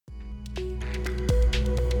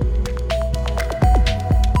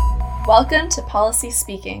Welcome to Policy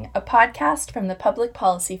Speaking, a podcast from the Public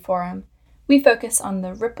Policy Forum. We focus on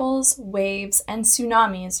the ripples, waves, and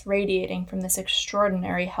tsunamis radiating from this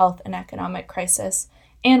extraordinary health and economic crisis,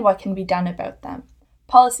 and what can be done about them.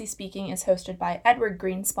 Policy Speaking is hosted by Edward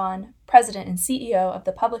Greenspan, President and CEO of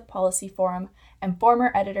the Public Policy Forum and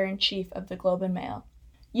former Editor-in-Chief of the Globe and Mail.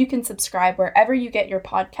 You can subscribe wherever you get your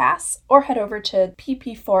podcasts, or head over to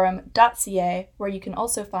ppforum.ca, where you can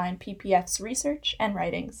also find PPF's research and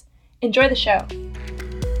writings. Enjoy the show.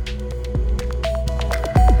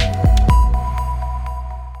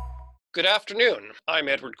 Good afternoon. I'm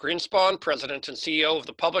Edward Greenspan, President and CEO of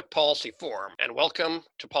the Public Policy Forum, and welcome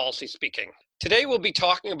to Policy Speaking. Today we'll be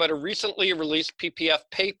talking about a recently released PPF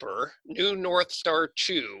paper, New North Star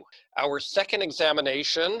 2, our second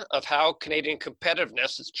examination of how Canadian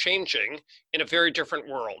competitiveness is changing in a very different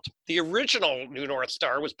world. The original New North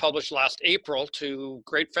Star was published last April to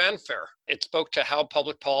great fanfare. It spoke to how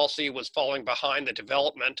public policy was falling behind the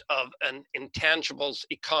development of an intangibles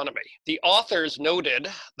economy. The authors noted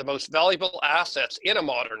the most valuable assets in a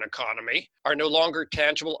modern economy are no longer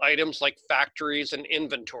tangible items like factories and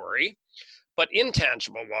inventory, but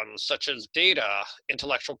intangible ones such as data,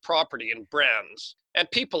 intellectual property, and brands.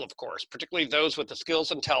 And people, of course, particularly those with the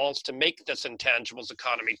skills and talents to make this intangibles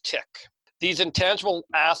economy tick. These intangible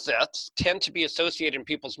assets tend to be associated in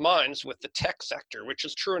people's minds with the tech sector, which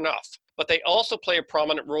is true enough. But they also play a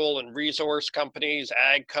prominent role in resource companies,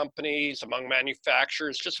 ag companies, among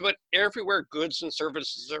manufacturers. Just about everywhere goods and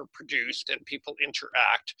services are produced and people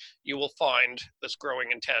interact, you will find this growing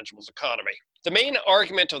intangibles economy. The main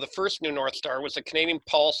argument of the first New North Star was that Canadian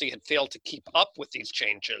policy had failed to keep up with these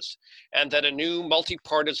changes, and that a new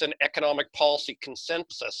multi-partisan economic policy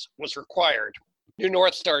consensus was required. New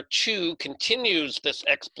North Star 2 continues this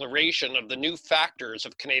exploration of the new factors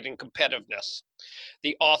of Canadian competitiveness.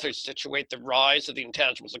 The authors situate the rise of the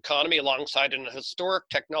intangibles economy alongside an historic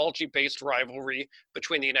technology-based rivalry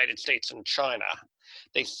between the United States and China.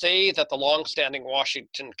 They say that the long-standing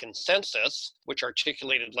Washington consensus, which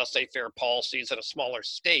articulated laissez-faire policies in a smaller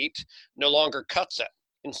state, no longer cuts it.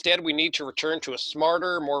 Instead, we need to return to a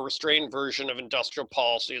smarter, more restrained version of industrial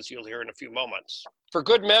policy, as you'll hear in a few moments. For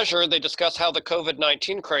good measure, they discuss how the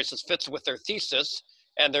COVID-19 crisis fits with their thesis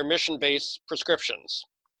and their mission-based prescriptions.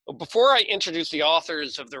 Before I introduce the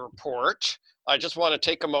authors of the report, I just want to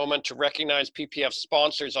take a moment to recognize PPF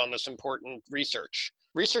sponsors on this important research.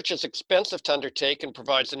 Research is expensive to undertake and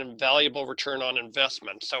provides an invaluable return on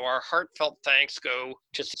investment. So our heartfelt thanks go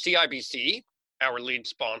to CIBC, our lead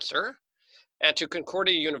sponsor, and to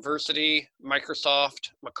Concordia University, Microsoft,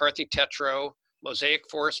 McCarthy Tétrault, Mosaic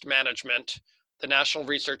Forest Management, the National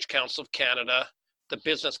Research Council of Canada, the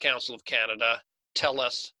Business Council of Canada,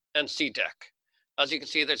 TELUS, and CDEC. As you can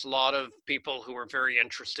see, there's a lot of people who are very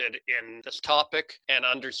interested in this topic and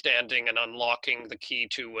understanding and unlocking the key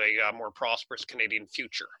to a more prosperous Canadian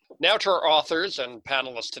future. Now to our authors and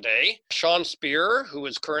panelists today. Sean Speer, who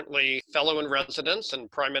is currently Fellow in Residence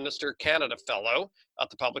and Prime Minister Canada Fellow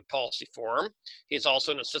at the Public Policy Forum. He is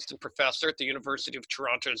also an assistant professor at the University of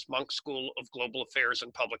Toronto's Munk School of Global Affairs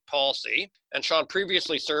and Public Policy. And Sean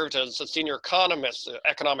previously served as a senior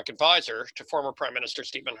economic advisor to former Prime Minister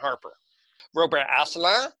Stephen Harper. Robert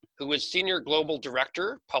Asselin, who is Senior Global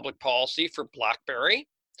Director, Public Policy for BlackBerry.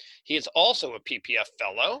 He is also a PPF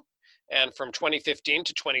Fellow, and from 2015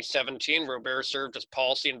 to 2017, Robert served as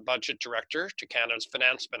Policy and Budget Director to Canada's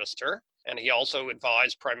Finance Minister, and he also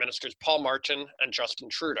advised Prime Ministers Paul Martin and Justin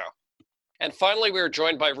Trudeau. And finally, we are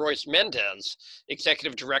joined by Royce Mendez,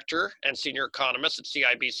 Executive Director and Senior Economist at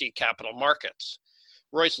CIBC Capital Markets.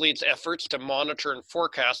 Royce leads efforts to monitor and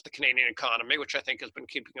forecast the Canadian economy, which I think has been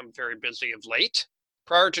keeping him very busy of late.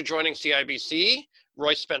 Prior to joining CIBC,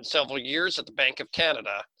 Royce spent several years at the Bank of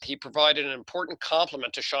Canada. He provided an important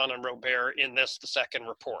complement to Sean and Robert in the second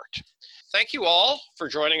report. Thank you all for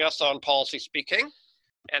joining us on Policy Speaking.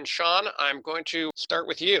 And Sean, I'm going to start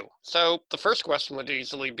with you. So the first question would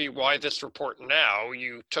easily be, why this report now?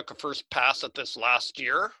 You took a first pass at this last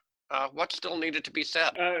year. What still needed to be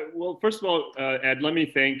said? Well, first of all, Ed, let me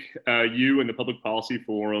thank you and the Public Policy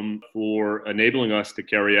Forum for enabling us to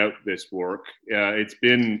carry out this work. It's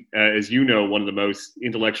been, as you know, one of the most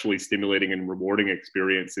intellectually stimulating and rewarding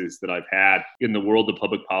experiences that I've had in the world of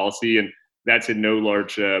public policy. And that's in no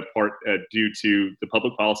large part due to the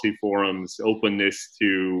Public Policy Forum's openness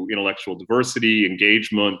to intellectual diversity,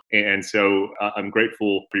 engagement. And so I'm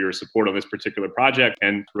grateful for your support on this particular project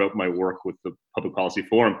and throughout my work with the Public Policy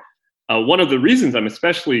Forum. One of the reasons I'm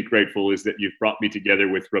especially grateful is that you've brought me together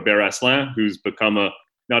with Robert Asselin, who's become a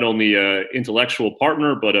not only an intellectual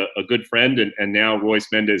partner, but a good friend, and now Royce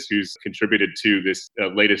Mendez, who's contributed to this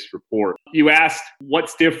latest report. You asked,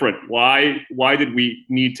 what's different? Why did we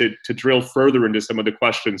need to drill further into some of the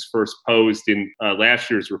questions first posed in last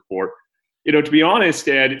year's report? To be honest,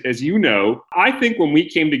 Ed, as you know, I think when we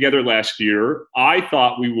came together last year, I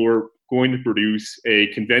thought we were going to produce a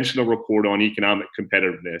conventional report on economic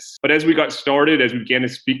competitiveness. But as we got started, as we began to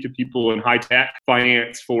speak to people in high tech,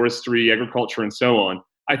 finance, forestry, agriculture, and so on,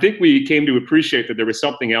 I think we came to appreciate that there was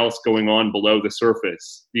something else going on below the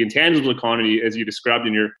surface. The intangible economy, as you described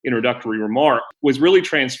in your introductory remark, was really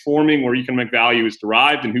transforming where economic value is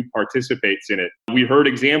derived and who participates in it. We heard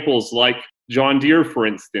examples like John Deere, for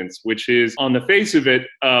instance, which is on the face of it,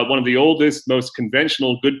 one of the oldest, most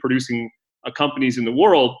conventional, good producing companies in the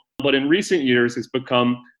world, but in recent years has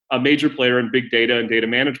become a major player in big data and data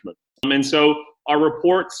management. And so our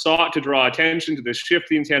report sought to draw attention to the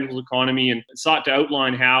shift in the intangibles economy and sought to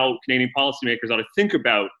outline how Canadian policymakers ought to think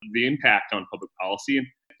about the impact on public policy.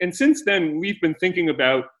 And since then, we've been thinking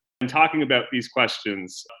about and talking about these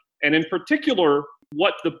questions, and in particular,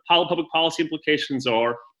 what the public policy implications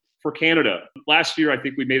are for Canada. Last year, I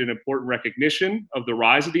think we made an important recognition of the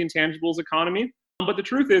rise of the intangibles economy. But the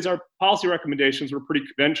truth is, our policy recommendations were pretty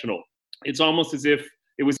conventional. It's almost as if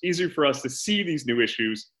it was easier for us to see these new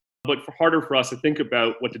issues, but harder for us to think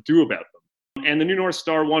about what to do about them. And the New North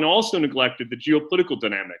Star one also neglected the geopolitical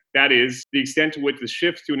dynamic. That is, the extent to which the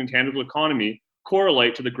shift to an intangible economy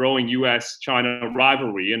correlate to the growing US-China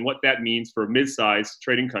rivalry and what that means for a mid-sized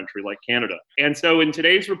trading country like Canada. And so in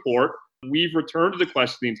today's report, we've returned to the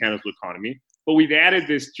question of the intangible economy, but we've added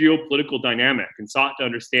this geopolitical dynamic and sought to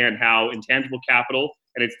understand how intangible capital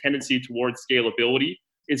and its tendency towards scalability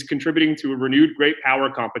is contributing to a renewed great power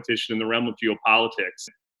competition in the realm of geopolitics.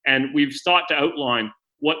 And we've sought to outline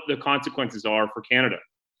what the consequences are for Canada.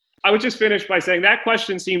 I would just finish by saying that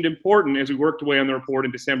question seemed important as we worked away on the report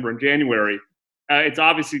in December and January. It's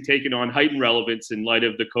obviously taken on heightened relevance in light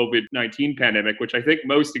of the COVID-19 pandemic, which I think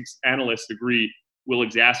most analysts agree will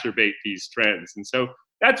exacerbate these trends. And so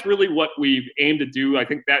that's really what we've aimed to do. I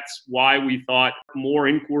think that's why we thought more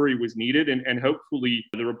inquiry was needed. And hopefully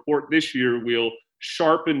the report this year will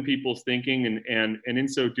sharpen people's thinking and in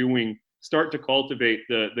so doing, start to cultivate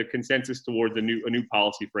the consensus towards a new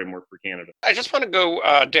policy framework for Canada. I just want to go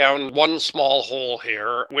down one small hole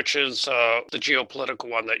here, which is the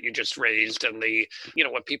geopolitical one that you just raised, and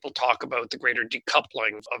when people talk about the greater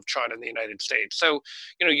decoupling of China and the United States. So,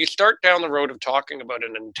 you start down the road of talking about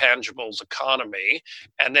an intangibles economy,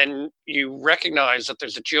 and then you recognize that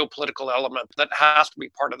there's a geopolitical element that has to be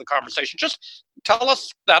part of the conversation. Just tell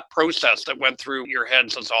us that process that went through your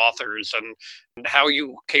heads as authors and how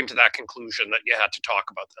you came to that conclusion that you had to talk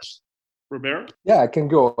about this. Robert? Yeah, I can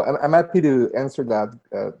go. I'm happy to answer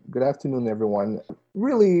that. Good afternoon, everyone.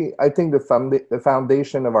 Really, I think the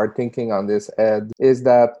foundation of our thinking on this, Ed, is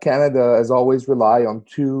that Canada has always relied on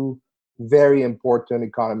two very important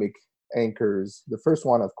economic anchors. The first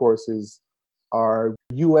one, of course, is our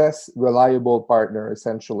U.S. reliable partner,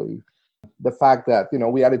 essentially. The fact that,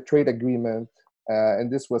 we had a trade agreement,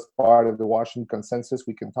 and this was part of the Washington Consensus.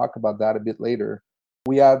 We can talk about that a bit later.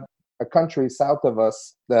 We had a country south of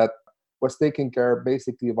us that was taking care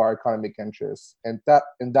basically of our economic interests. And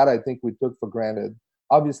that I think we took for granted.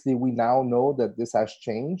 Obviously, we now know that this has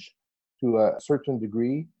changed to a certain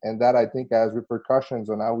degree, and that I think has repercussions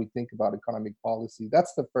on how we think about economic policy.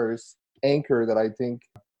 That's the first anchor that I think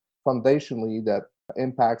foundationally that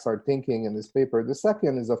impacts our thinking in this paper. The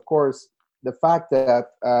second is, of course, the fact that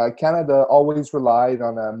Canada always relied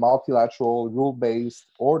on a multilateral rule-based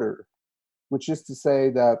order, which is to say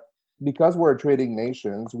that because we're trading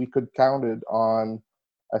nations, we could count it on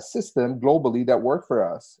a system globally that worked for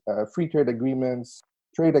us. Free trade agreements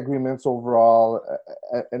overall,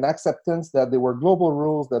 an acceptance that there were global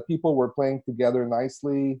rules, that people were playing together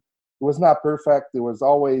nicely. It was not perfect. There was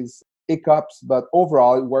always hiccups, but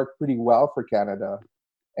overall it worked pretty well for Canada.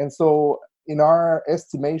 And so in our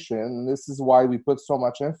estimation, and this is why we put so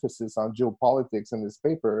much emphasis on geopolitics in this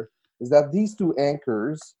paper, is that these two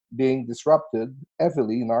anchors being disrupted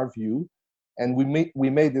heavily in our view, and we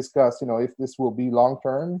may discuss, if this will be long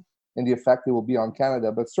term and the effect it will be on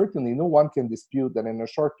Canada, but certainly no one can dispute that in the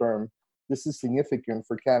short term, this is significant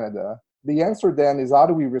for Canada. The answer then is, how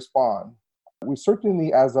do we respond? We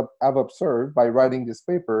certainly have observed by writing this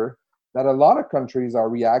paper that a lot of countries are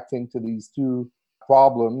reacting to these two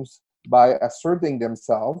problems by asserting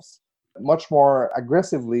themselves much more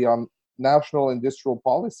aggressively on national industrial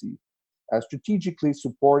policy, strategically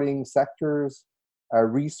supporting sectors,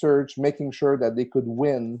 research, making sure that they could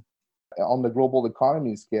win on the global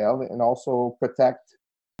economy scale, and also protect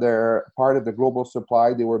They're part of the global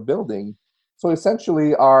supply they were building. So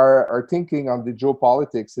essentially, our thinking on the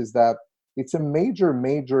geopolitics is that it's a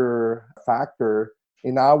major factor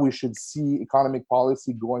in how we should see economic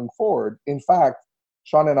policy going forward. In fact,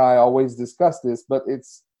 Sean and I always discuss this, but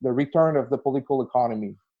it's the return of the political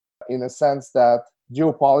economy in a sense that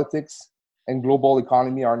geopolitics and global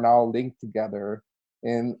economy are now linked together.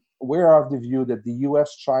 And we're of the view that the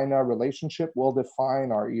US-China relationship will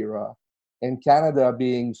define our era. And Canada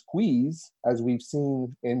being squeezed, as we've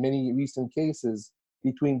seen in many recent cases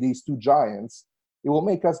between these two giants, it will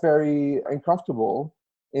make us very uncomfortable,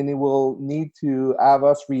 and it will need to have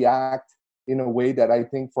us react in a way that I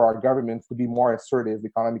think for our government to be more assertive,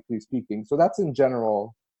 economically speaking. So that's in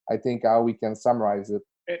general, I think, how we can summarize it.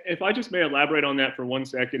 If I just may elaborate on that for 1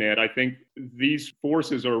 second, Ed, I think these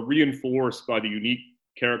forces are reinforced by the unique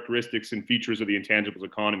characteristics and features of the intangibles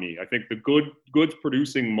economy. I think the goods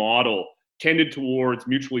producing model tended towards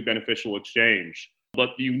mutually beneficial exchange, but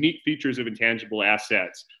the unique features of intangible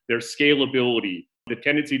assets, their scalability, the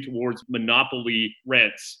tendency towards monopoly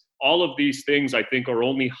rents, all of these things I think are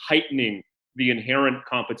only heightening the inherent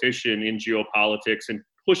competition in geopolitics and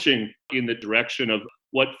pushing in the direction of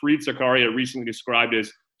what Fareed Zakaria recently described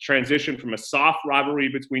as transition from a soft rivalry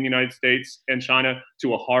between the United States and China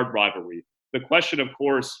to a hard rivalry. The question, of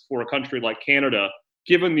course, for a country like Canada,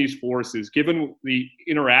 given these forces, given the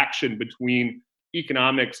interaction between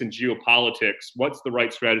economics and geopolitics, what's the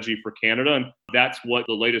right strategy for Canada? And that's what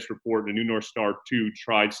the latest report, the New North Star 2,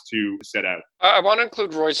 tries to set out. I want to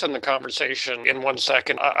include Royce in the conversation in 1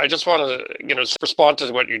 second. I just want to, respond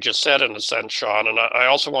to what you just said in a sense, Sean. And I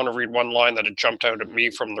also want to read one line that had jumped out at me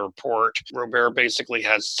from the report. Robert basically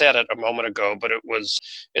has said it a moment ago, but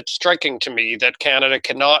it's striking to me that Canada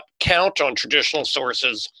cannot count on traditional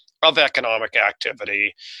sources of economic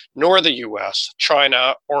activity, nor the US,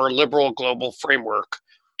 China, or a liberal global framework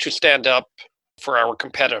to stand up for our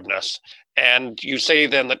competitiveness. And you say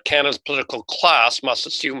then that Canada's political class must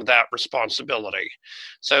assume that responsibility.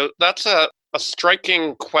 So that's a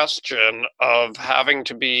striking question of having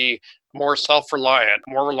to be more self-reliant,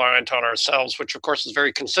 more reliant on ourselves, which of course is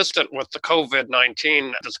very consistent with the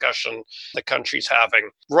COVID-19 discussion the country's having.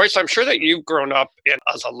 Royce, I'm sure that you've grown up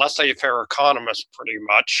as a laissez-faire economist pretty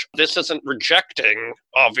much. This isn't rejecting,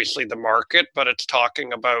 obviously, the market, but it's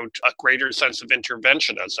talking about a greater sense of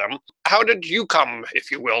interventionism. How did you come,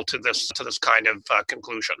 if you will, to this kind of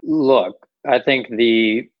conclusion? Look, I think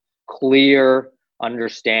the clear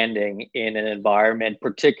understanding in an environment,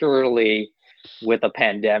 particularly with a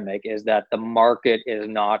pandemic, is that the market is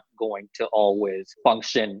not going to always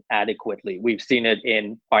function adequately. We've seen it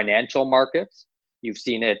in financial markets. You've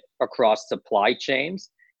seen it across supply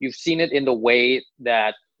chains. You've seen it in the way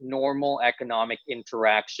that normal economic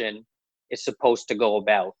interaction is supposed to go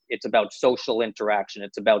about. It's about social interaction.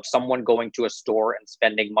 It's about someone going to a store and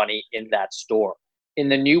spending money in that store. In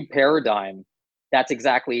the new paradigm, that's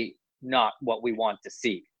exactly not what we want to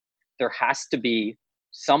see. There has to be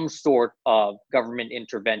some sort of government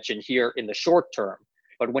intervention here in the short term.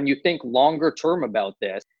 But when you think longer term about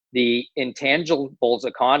this, the intangibles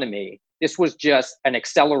economy, this was just an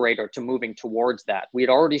accelerator to moving towards that. We had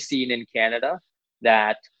already seen in Canada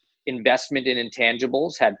that investment in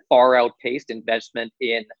intangibles had far outpaced investment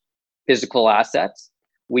in physical assets.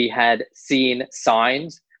 We had seen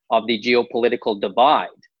signs of the geopolitical divide.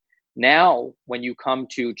 Now, when you come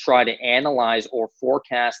to try to analyze or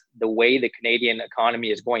forecast the way the Canadian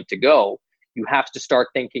economy is going to go, you have to start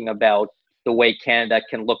thinking about the way Canada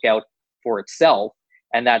can look out for itself,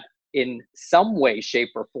 and that in some way,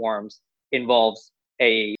 shape, or forms involves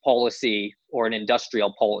a policy or an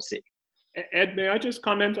industrial policy. Ed, may I just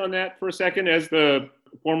comment on that for a second? As the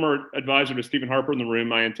former advisor to Stephen Harper in the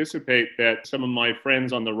room, I anticipate that some of my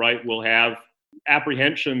friends on the right will have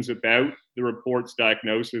apprehensions about the report's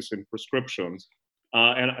diagnosis and prescriptions.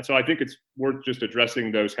 And so I think it's worth just addressing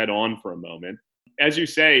those head on for a moment. As you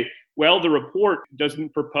say, well, the report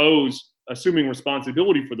doesn't propose assuming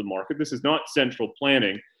responsibility for the market. This is not central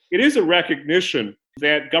planning. It is a recognition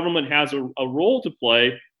that government has a role to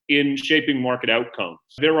play in shaping market outcomes.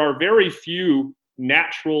 There are very few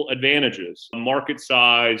natural advantages, market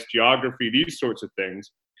size, geography, these sorts of things.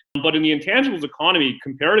 But in the intangibles economy,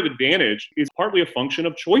 comparative advantage is partly a function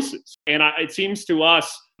of choices. And it seems to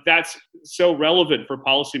us that's so relevant for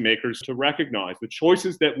policymakers to recognize. The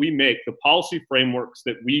choices that we make, the policy frameworks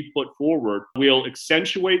that we put forward will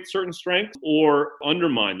accentuate certain strengths or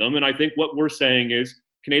undermine them. And I think what we're saying is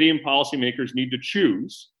Canadian policymakers need to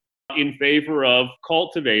choose in favor of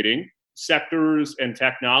cultivating sectors and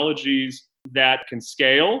technologies that can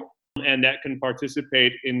scale and that can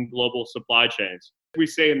participate in global supply chains. We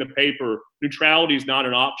say in the paper, neutrality is not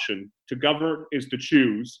an option. To govern is to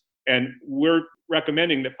choose. And we're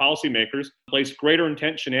recommending that policymakers place greater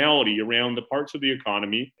intentionality around the parts of the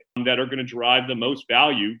economy that are going to drive the most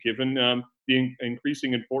value given the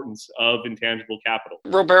increasing importance of intangible capital.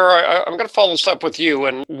 Robert, I'm going to follow this up with you.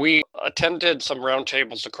 And we attended some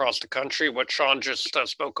roundtables across the country. What Sean just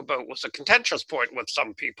spoke about was a contentious point with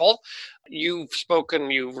some people. You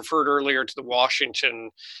referred earlier to the Washington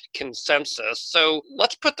consensus. So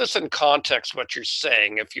let's put this in context, what you're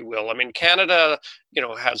saying, if you will. I mean, Canada,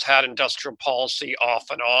 has had industrial policy off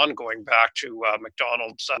and on, going back to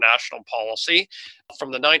Macdonald's national policy.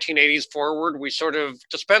 From the 1980s forward, we sort of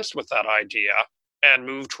dispensed with that idea and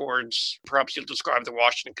moved towards, perhaps you'll describe the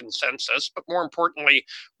Washington consensus, but more importantly,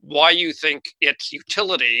 why you think its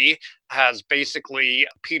utility has basically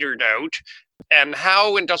petered out, and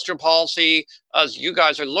how industrial policy, as you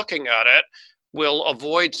guys are looking at it, will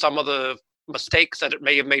avoid some of the mistakes that it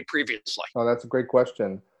may have made previously. Oh, that's a great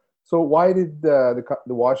question. So why did the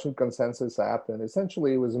Washington consensus happen?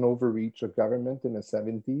 Essentially, it was an overreach of government in the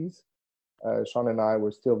 70s. Sean and I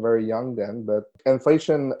were still very young then, but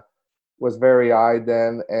inflation was very high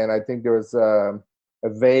then, and I think there was a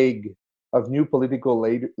vague of new political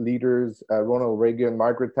leaders, Ronald Reagan,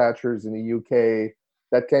 Margaret Thatcher's in the UK,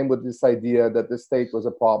 that came with this idea that the state was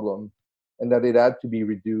a problem and that it had to be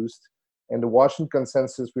reduced. And the Washington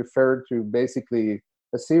consensus referred to basically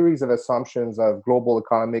a series of assumptions of global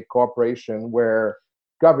economic cooperation where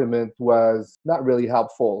government was not really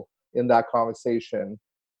helpful in that conversation.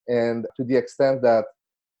 And to the extent that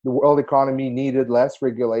the world economy needed less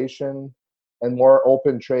regulation and more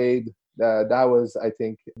open trade, that was, I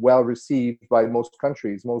think, well received by most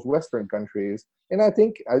countries, most Western countries. And I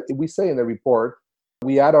think we say in the report,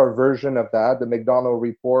 we had our version of that, the McDonald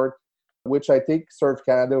report, which I think served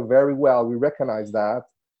Canada very well. We recognize that.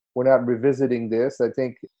 We're not revisiting this. I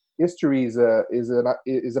think history is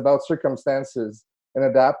about circumstances and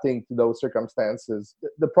adapting to those circumstances.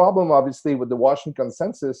 The problem, obviously, with the Washington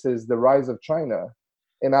consensus is the rise of China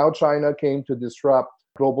and how China came to disrupt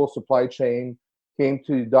global supply chain, came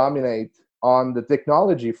to dominate on the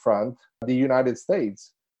technology front, the United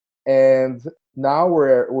States. And now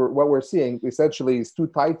what we're seeing essentially is two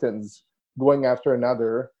titans going after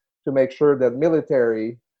another to make sure that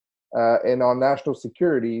military and on national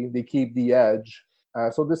security, they keep the edge.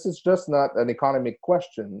 So this is just not an economic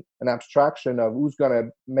question, an abstraction of who's going to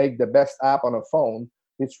make the best app on a phone.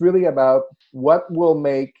 It's really about what will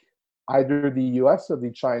make either the US or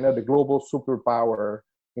the China the global superpower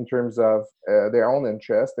in terms of their own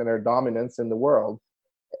interest and their dominance in the world.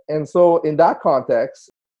 And so in that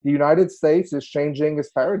context, the United States is changing its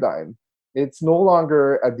paradigm. It's no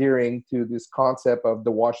longer adhering to this concept of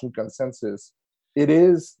the Washington consensus. It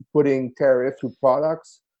is putting tariff to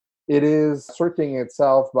products. It is asserting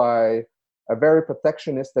itself by a very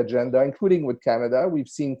protectionist agenda, including with Canada. We've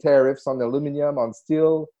seen tariffs on aluminum, on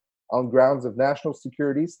steel, on grounds of national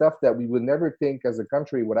security, stuff that we would never think as a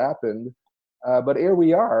country would happen. But here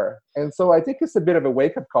we are. And so I think it's a bit of a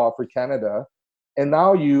wake-up call for Canada. And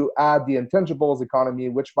now you add the intangibles economy,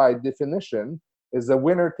 which by definition is a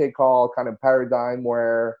winner-take-all kind of paradigm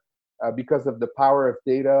where because of the power of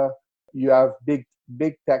data, you have big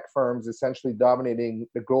tech firms essentially dominating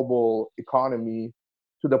the global economy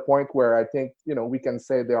to the point where I think, we can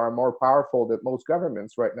say they are more powerful than most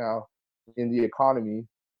governments right now in the economy.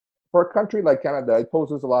 For a country like Canada, it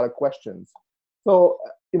poses a lot of questions. So,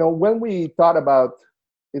 when we thought about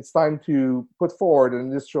it's time to put forward an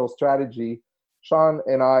industrial strategy, Sean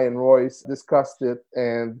and I and Royce discussed it,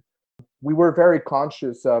 and we were very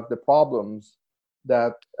conscious of the problems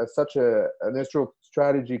that such an industrial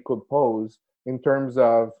strategy could pose in terms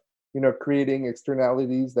of, creating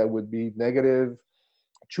externalities that would be negative,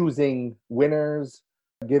 choosing winners,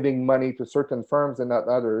 giving money to certain firms and not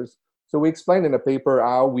others. So we explained in the paper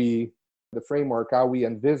how we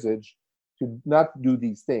envisage to not do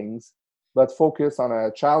these things, but focus on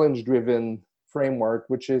a challenge-driven framework,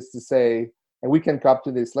 which is to say, and we can come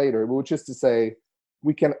to this later, but which is to say,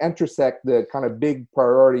 we can intersect the kind of big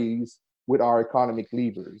priorities with our economic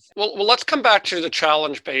levers. Well, let's come back to the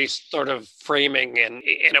challenge-based sort of framing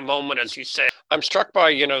in a moment, as you say. I'm struck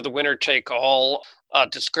by, the winner-take-all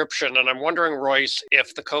description, and I'm wondering, Royce,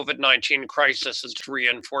 if the COVID-19 crisis has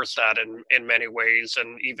reinforced that in many ways,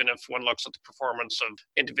 and even if one looks at the performance of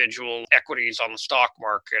individual equities on the stock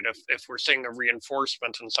market, if we're seeing a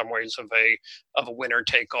reinforcement in some ways of a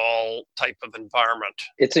winner-take-all type of environment.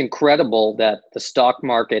 It's incredible that the stock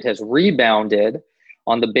market has rebounded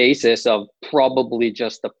on the basis of probably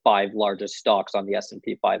just the 5 largest stocks on the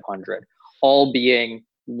S&P 500, all being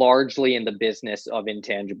largely in the business of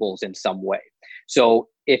intangibles in some way. So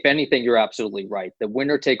if anything, you're absolutely right. The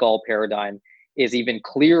winner-take-all paradigm is even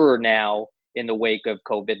clearer now in the wake of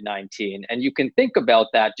COVID-19. And you can think about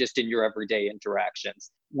that just in your everyday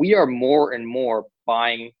interactions. We are more and more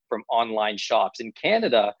buying from online shops. In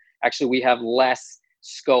Canada, actually, we have less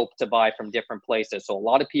scope to buy from different places. So a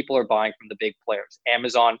lot of people are buying from the big players.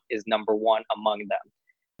 Amazon is number one among them.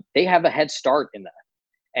 They have a head start in that.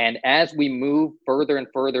 And as we move further and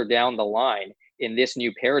further down the line in this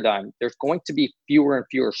new paradigm, there's going to be fewer and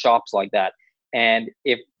fewer shops like that. And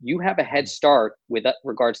if you have a head start with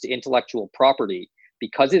regards to intellectual property,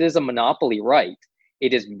 because it is a monopoly right,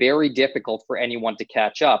 it is very difficult for anyone to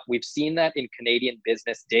catch up. We've seen that in Canadian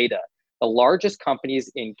business data. The largest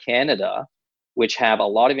companies in Canada, which have a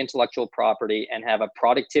lot of intellectual property and have a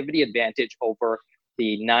productivity advantage over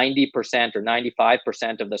the 90% or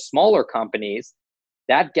 95% of the smaller companies,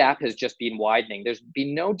 that gap has just been widening. There's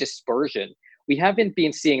been no dispersion. We haven't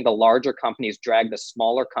been seeing the larger companies drag the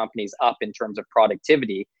smaller companies up in terms of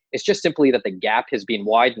productivity. It's just simply that the gap has been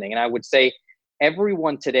widening. And I would say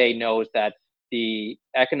everyone today knows that the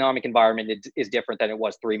economic environment is different than it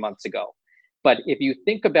was 3 months ago. But if you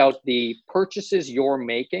think about the purchases you're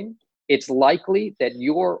making, it's likely that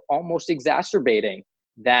you're almost exacerbating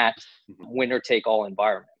that winner-take-all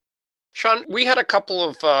environment. Sean, we had a couple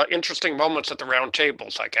of interesting moments at the round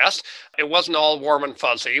tables, I guess. It wasn't all warm and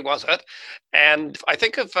fuzzy, was it? And I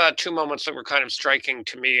think of two moments that were kind of striking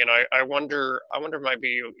to me, and I wonder maybe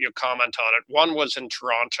you comment on it. One was in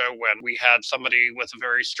Toronto when we had somebody with a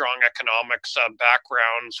very strong economics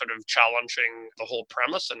background sort of challenging the whole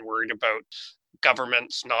premise and worried about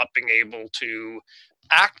governments not being able to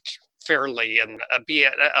act fairly and be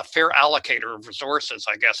a fair allocator of resources,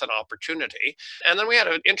 I guess, an opportunity. And then we had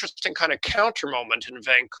an interesting kind of counter moment in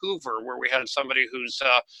Vancouver where we had somebody who's,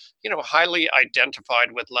 highly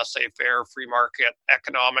identified with laissez-faire free market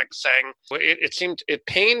economics saying it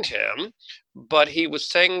pained him, but he was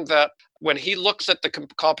saying that when he looks at the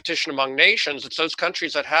competition among nations, it's those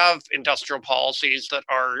countries that have industrial policies that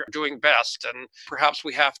are doing best. And perhaps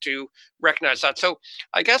we have to recognize that. So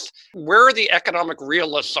I guess where the economic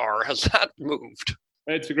realists are, has that moved?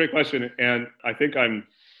 It's a great question. And I think I'm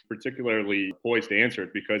particularly poised to answer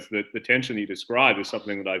it because the tension you described is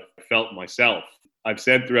something that I've felt myself. I've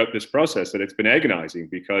said throughout this process that it's been agonizing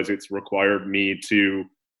because it's required me to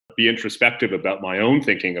be introspective about my own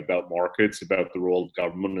thinking about markets, about the role of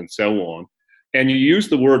government, and so on. And you use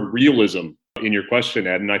the word realism in your question,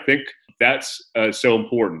 Ed, and I think that's so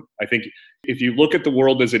important. I think if you look at the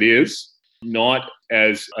world as it is, not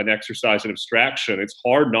as an exercise in abstraction, it's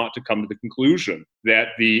hard not to come to the conclusion that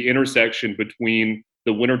the intersection between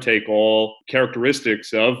the winner-take-all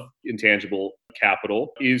characteristics of intangible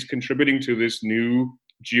capital is contributing to this new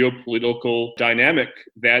geopolitical dynamic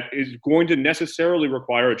that is going to necessarily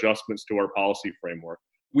require adjustments to our policy framework.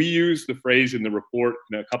 We use the phrase in the report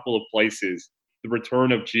in a couple of places, the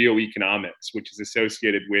return of geoeconomics, which is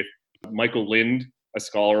associated with Michael Lind, a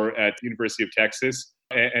scholar at the University of Texas,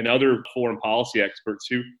 and other foreign policy experts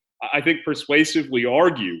who I think persuasively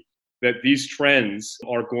argue that these trends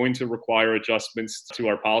are going to require adjustments to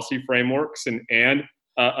our policy frameworks and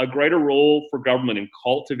a greater role for government in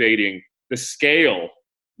cultivating the scale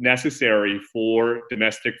necessary for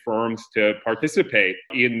domestic firms to participate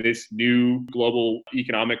in this new global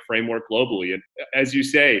economic framework globally. And as you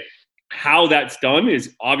say, how that's done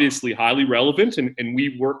is obviously highly relevant, and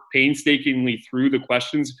we work painstakingly through the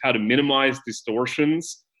questions of how to minimize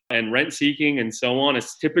distortions and rent seeking and so on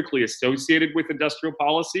is typically associated with industrial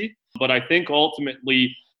policy. But I think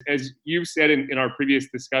ultimately, as you've said in our previous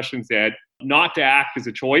discussions, Ed, not to act is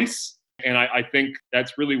a choice. And I think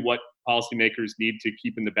that's really what policymakers need to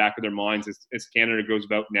keep in the back of their minds as Canada goes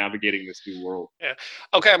about navigating this new world. Yeah.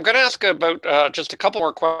 Okay, I'm going to ask about just a couple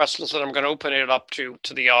more questions, and I'm going to open it up to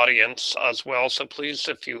the audience as well. So please,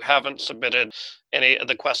 if you haven't submitted any of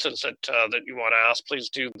the questions that you want to ask, please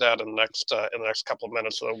do that in the next couple of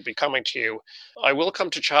minutes. They'll be coming to you. I will come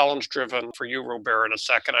to challenge driven for you, Robert, in a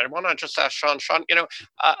second. I want to just ask Sean. Sean,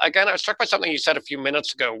 again, I was struck by something you said a few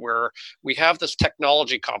minutes ago, where we have this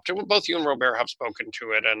technology competition. Both you and Robert have spoken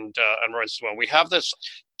to it, and Royce as well. We have this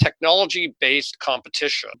technology-based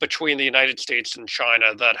competition between the United States and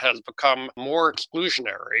China that has become more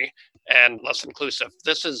exclusionary and less inclusive.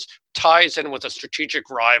 This ties in with a strategic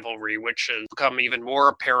rivalry, which has become even more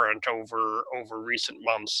apparent over recent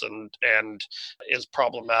months and is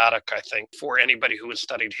problematic, I think, for anybody who has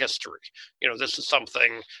studied history. This is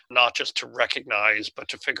something not just to recognize, but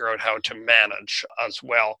to figure out how to manage as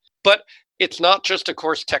well. But It's not just, of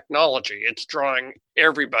course, technology. It's drawing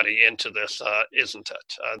everybody into this, isn't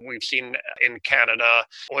it? We've seen in Canada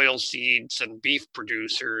oil seeds and beef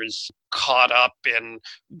producers caught up in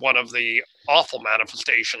one of the awful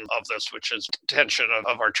manifestations of this, which is detention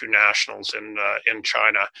of our two nationals in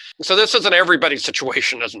China. So this is an everybody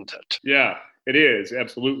situation, isn't it? Yeah, it is,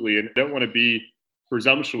 absolutely. And I don't want to be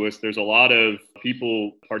presumptuous. There's a lot of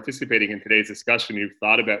people participating in today's discussion who've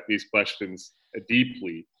thought about these questions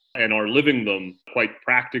deeply and are living them quite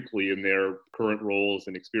practically in their current roles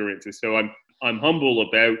and experiences. So I'm humble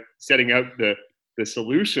about setting out the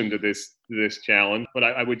solution to this challenge. But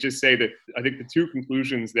I would just say that I think the two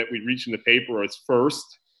conclusions that we reach in the paper is, first,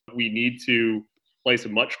 we need to place a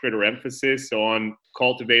much greater emphasis on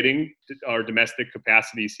cultivating our domestic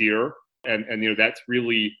capacities here, and that's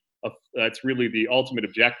really the ultimate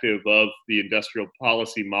objective of the industrial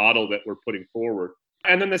policy model that we're putting forward.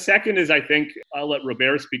 And then the second is, I think, I'll let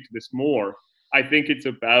Robert speak to this more. I think it's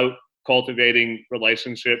about cultivating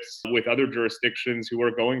relationships with other jurisdictions who are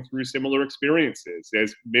going through similar experiences.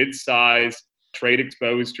 As mid-sized,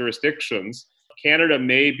 trade-exposed jurisdictions, Canada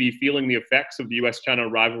may be feeling the effects of the US-China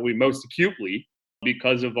rivalry most acutely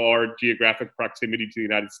because of our geographic proximity to the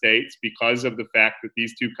United States, because of the fact that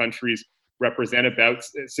these two countries represent about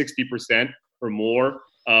 60% or more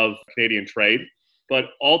of Canadian trade. But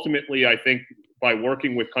ultimately, I think by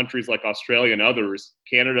working with countries like Australia and others,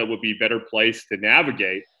 Canada would be better placed to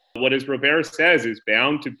navigate what, as Robert says, is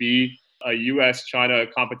bound to be a US-China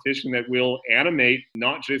competition that will animate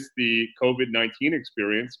not just the COVID-19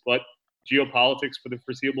 experience, but geopolitics for the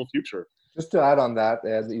foreseeable future. Just to add on that,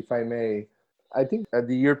 Ed, if I may, I think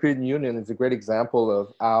the European Union is a great example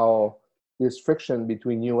of how this friction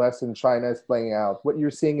between US and China is playing out. What you're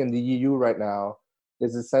seeing in the EU right now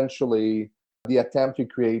is essentially the attempt to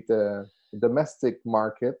create a domestic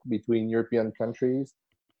market between European countries,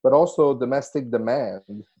 but also domestic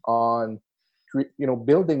demand on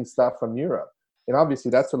building stuff from Europe. And obviously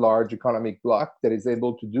that's a large economic bloc that is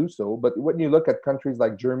able to do so. But when you look at countries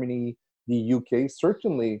like Germany, the UK,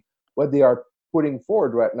 certainly what they are putting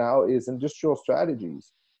forward right now is industrial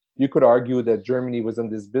strategies. You could argue that Germany was in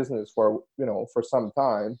this business for some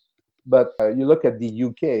time, but you look at the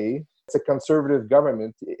UK, it's a conservative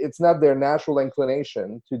government. It's not their natural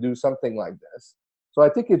inclination to do something like this. So I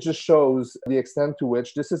think it just shows the extent to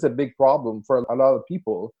which this is a big problem for a lot of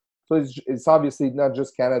people. So it's obviously not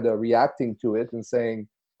just Canada reacting to it and saying,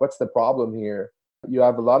 what's the problem here? You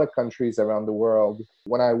have a lot of countries around the world.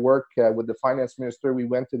 When I work with the finance minister, we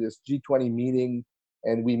went to this G20 meeting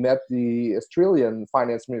and we met the Australian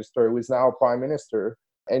finance minister, who is now prime minister.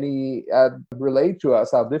 And he had relayed to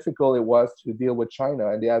us how difficult it was to deal with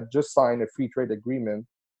China. And they had just signed a free trade agreement.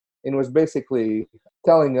 And was basically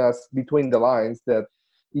telling us between the lines that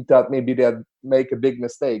he thought maybe they'd make a big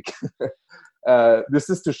mistake.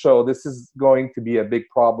 This is to show this is going to be a big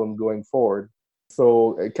problem going forward.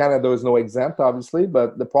 So Canada is no exempt, obviously,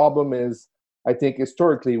 but the problem is, I think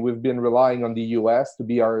historically we've been relying on the US to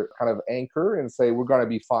be our kind of anchor and say we're going to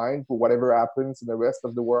be fine for whatever happens in the rest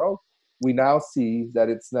of the world. We now see that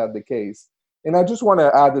it's not the case. And I just want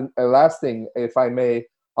to add a last thing, if I may,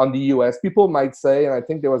 on the US. People might say, and I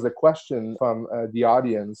think there was a question from the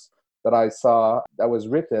audience that I saw that was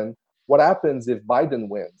written, what happens if Biden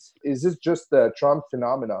wins? Is this just a Trump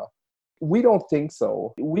phenomena? We don't think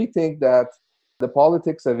so. We think that the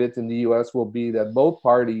politics of it in the US will be that both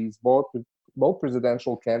parties, both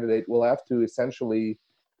presidential candidates will have to essentially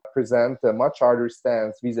present a much harder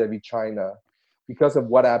stance vis-a-vis China because of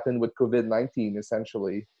what happened with COVID-19,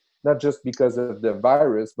 essentially. Not just because of the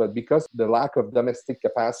virus, but because of the lack of domestic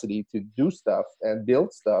capacity to do stuff and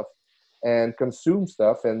build stuff and consume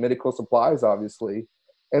stuff and medical supplies, obviously.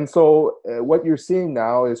 And so what you're seeing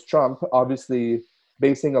now is Trump obviously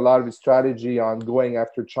basing a lot of his strategy on going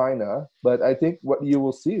after China. But I think what you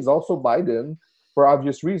will see is also Biden, for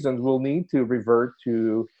obvious reasons, will need to revert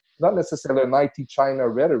to not necessarily an anti-China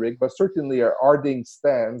rhetoric, but certainly an ardent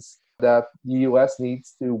stance that the U.S.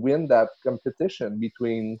 needs to win that competition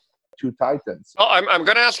between two titans. Well, I'm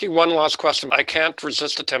going to ask you one last question. I can't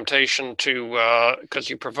resist the temptation to, because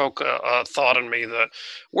you provoke a thought in me that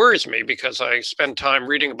worries me, because I spend time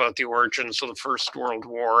reading about the origins of the First World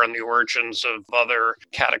War and the origins of other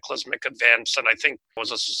cataclysmic events. And I think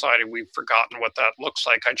as a society, we've forgotten what that looks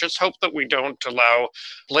like. I just hope that we don't allow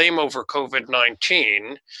blame over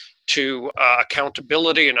COVID-19 to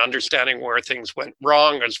accountability, and understanding where things went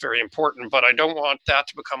wrong is very important. But I don't want that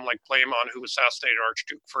to become like blame on who assassinated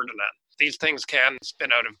Archduke Ferdinand. these things can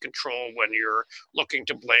spin out of control when you're looking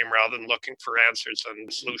to blame rather than looking for answers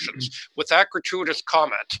and solutions. With that gratuitous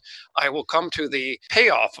comment, I will come to the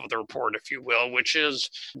payoff of the report, if you will, which is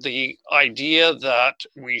the idea that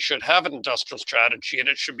we should have an industrial strategy and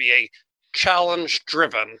it should be a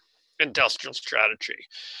challenge-driven industrial strategy.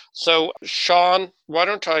 So, Sean, why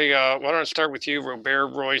don't I start with you? Robert,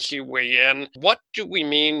 Royce, you weigh in. What do we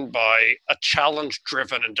mean by a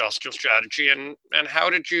challenge-driven industrial strategy, and how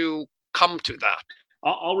did you come to that?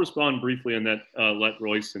 I'll respond briefly and then let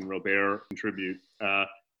Royce and Robert contribute.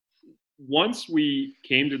 Once we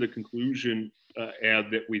came to the conclusion, Ed,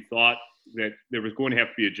 that we thought that there was going to have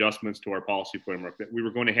to be adjustments to our policy framework, that we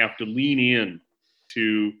were going to have to lean in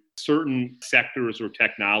to certain sectors or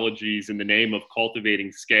technologies in the name of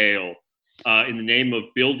cultivating scale, in the name of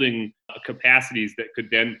building capacities that could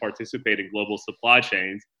then participate in global supply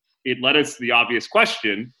chains, it led us to the obvious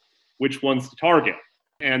question, which ones to target?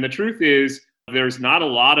 And the truth is, there's not a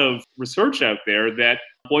lot of research out there that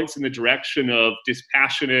points in the direction of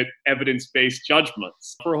dispassionate, evidence-based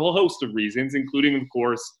judgments for a whole host of reasons, including, of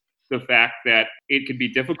course, the fact that it can be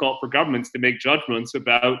difficult for governments to make judgments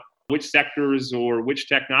about which sectors or which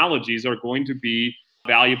technologies are going to be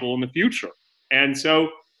valuable in the future. And so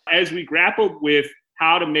as we grappled with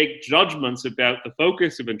how to make judgments about the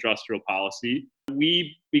focus of industrial policy,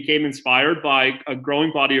 we became inspired by a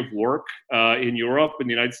growing body of work in Europe, in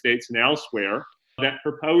the United States, and elsewhere that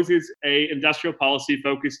proposes an industrial policy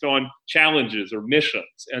focused on challenges or missions.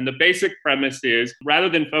 And the basic premise is, rather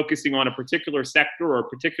than focusing on a particular sector or a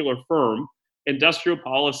particular firm, industrial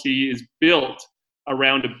policy is built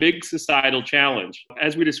around a big societal challenge.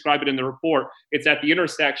 As we describe it in the report, it's at the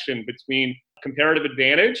intersection between comparative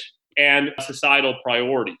advantage and societal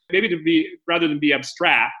priority. Maybe rather than be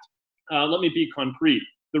abstract, let me be concrete.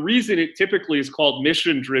 The reason it typically is called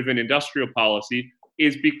mission-driven industrial policy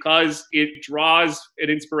is because it draws an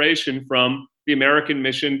inspiration from the American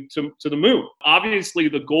mission to the moon. Obviously,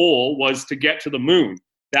 the goal was to get to the moon.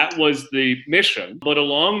 That was the mission. But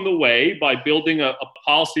along the way, by building a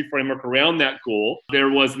policy framework around that goal, there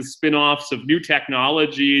was the spin-offs of new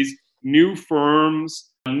technologies, new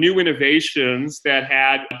firms, new innovations that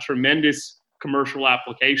had a tremendous commercial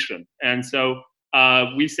application. And so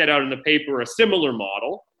we set out in the paper a similar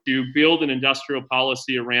model to build an industrial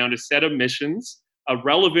policy around a set of missions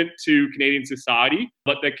relevant to Canadian society,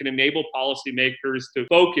 but that can enable policymakers to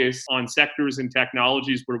focus on sectors and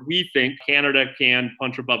technologies where we think Canada can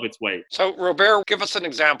punch above its weight. So, Robert, give us an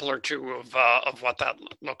example or two of what that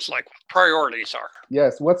looks like, what priorities are.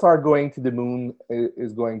 Yes, what's our going to the moon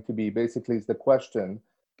is going to be, basically, is the question.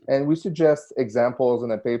 And we suggest examples in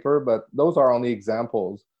the paper, but those are only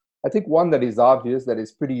examples. I think one that is obvious, that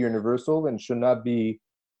is pretty universal and should not be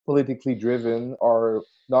politically driven or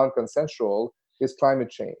non-consensual, is climate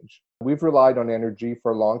change. We've relied on energy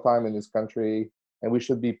for a long time in this country, and we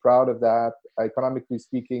should be proud of that. Economically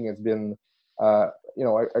speaking, it's been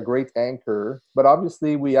a great anchor. But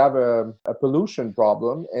obviously, we have a pollution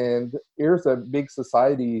problem, and here's a big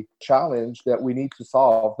society challenge that we need to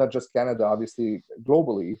solve, not just Canada, obviously,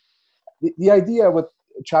 globally. The idea with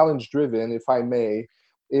challenge-driven, if I may,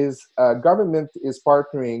 is government is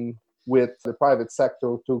partnering with the private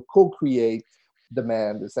sector to co-create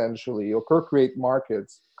demand, essentially, or co-create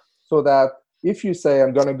markets, so that if you say,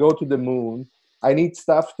 I'm going to go to the moon, I need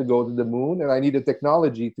stuff to go to the moon, and I need a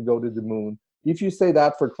technology to go to the moon. If you say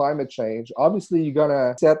that for climate change, obviously you're going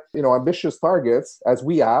to set ambitious targets, as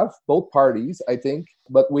we have, both parties, I think,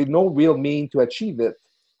 but with no real mean to achieve it.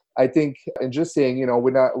 I think, and just saying,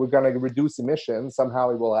 we're going to reduce emissions, somehow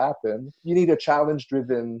it will happen. You need a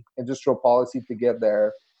challenge-driven industrial policy to get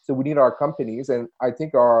there. So we need our companies, and I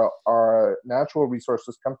think our natural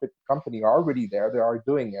resources company are already there. They are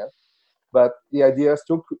doing it. But the idea is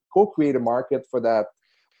to co-create a market for that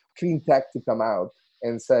clean tech to come out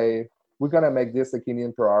and say, we're going to make this a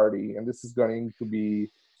Canadian priority, and this is going to be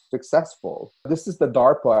successful. This is the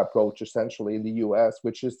DARPA approach, essentially, in the US,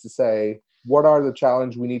 which is to say, what are the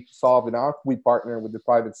challenges we need to solve, and how can we partner with the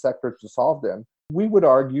private sector to solve them? We would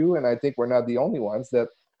argue, and I think we're not the only ones, that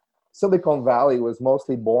Silicon Valley was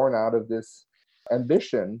mostly born out of this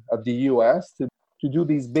ambition of the US to do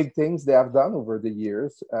these big things they have done over the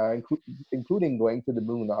years, including going to the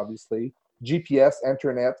moon, obviously. GPS,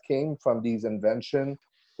 internet came from these inventions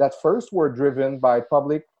that first were driven by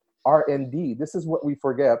public R&D. This is what we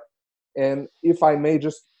forget. And if I may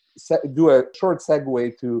just do a short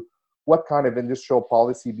segue to what kind of industrial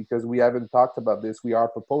policy, because we haven't talked about this, we are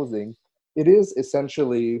proposing. It is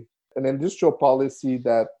essentially an industrial policy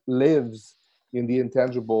that lives in the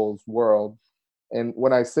intangibles world. And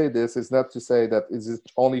when I say this, it's not to say that it's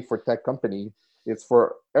only for tech company. It's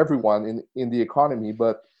for everyone in the economy,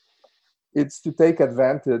 but it's to take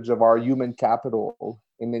advantage of our human capital.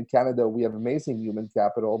 And in Canada, we have amazing human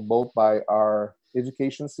capital, both by our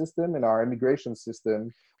education system and our immigration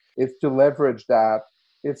system. It's to leverage that.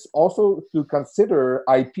 It's also to consider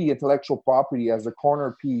IP, intellectual property, as a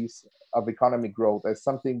corner piece of economic growth, as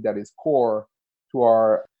something that is core to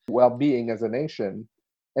our well-being as a nation.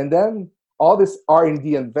 And then all this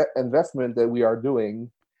R&D investment that we are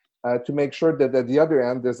doing to make sure that at the other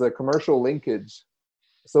end, there's a commercial linkage.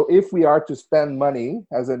 So if we are to spend money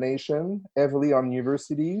as a nation heavily on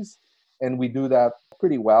universities, and we do that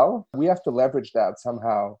pretty well, we have to leverage that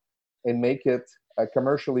somehow and make it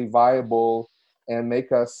commercially viable and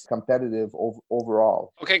make us competitive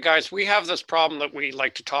overall. Okay, guys, we have this problem that we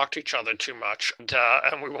like to talk to each other too much,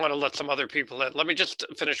 and we want to let some other people in. Let me just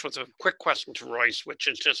finish with a quick question to Royce, which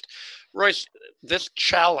is just, Royce, this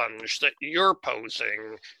challenge that you're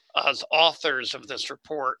posing as authors of this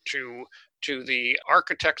report to the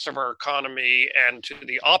architects of our economy and to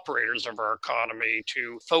the operators of our economy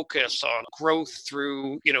to focus on growth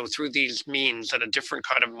through these means and a different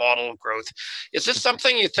kind of model of growth. Is this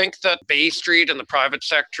something you think that Bay Street and the private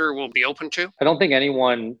sector will be open to? I don't think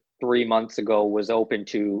anyone 3 months ago was open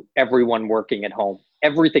to everyone working at home.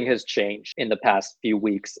 Everything has changed in the past few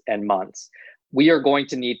weeks and months. We are going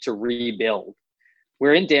to need to rebuild.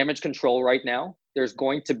 We're in damage control right now. There's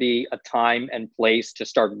going to be a time and place to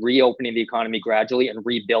start reopening the economy gradually and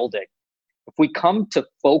rebuilding. If we come to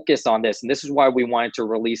focus on this, and this is why we wanted to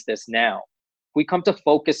release this now, if we come to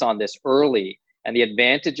focus on this early and the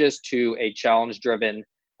advantages to a challenge-driven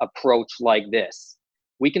approach like this,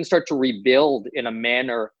 we can start to rebuild in a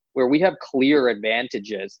manner where we have clear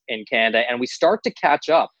advantages in Canada and we start to catch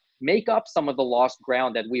up, make up some of the lost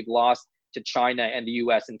ground that we've lost to China and the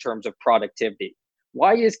US in terms of productivity.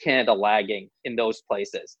 Why is Canada lagging in those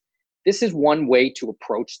places? This is one way to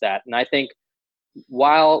approach that. And I think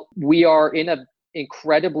while we are in an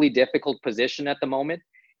incredibly difficult position at the moment,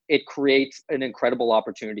 it creates an incredible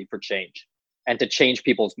opportunity for change and to change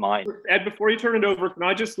people's minds. Ed, before you turn it over, can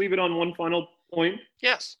I just leave it on one final point?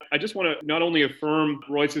 Yes. I just want to not only affirm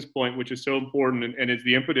Royce's point, which is so important and is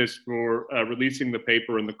the impetus for releasing the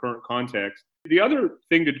paper in the current context. The other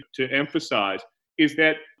thing to emphasize is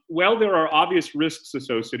that while there are obvious risks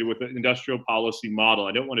associated with the industrial policy model,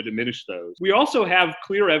 I don't want to diminish those. We also have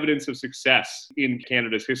clear evidence of success in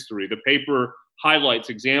Canada's history. The paper highlights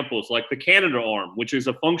examples like the Canada Arm, which is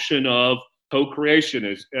a function of co-creation,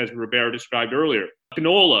 as Robert described earlier.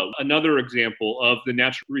 CANOLA, another example of the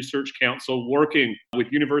Natural Research Council working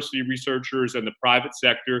with university researchers and the private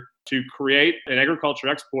sector to create an agriculture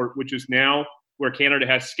export, which is now where Canada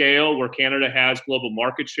has scale, where Canada has global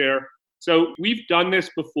market share. So we've done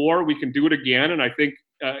this before, we can do it again. And I think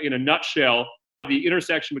in a nutshell, the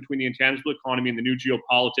intersection between the intangible economy and the new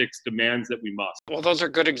geopolitics demands that we must. Well, those are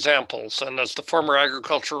good examples. And as the former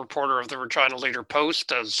agriculture reporter of the Regina Leader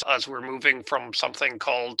Post, as we're moving from something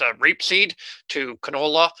called rapeseed to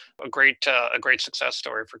canola, a great success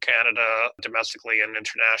story for Canada domestically and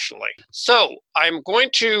internationally. So I'm going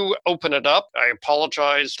to open it up. I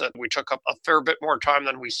apologize that we took up a fair bit more time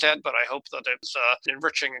than we said, but I hope that it's an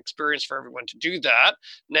enriching experience for everyone to do that.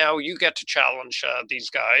 Now you get to challenge these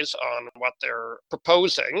guys on what they're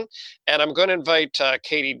proposing. And I'm going to invite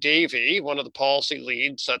Katie Davey, one of the policy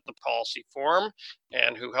leads at the Policy Forum,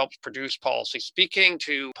 and who helps produce Policy Speaking,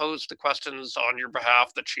 to pose the questions on your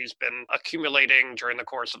behalf that she's been accumulating during the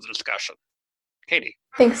course of the discussion. Katie.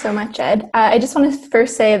 Thanks so much, Ed. I just want to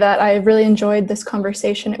first say that I really enjoyed this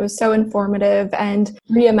conversation. It was so informative, and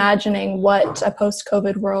reimagining what a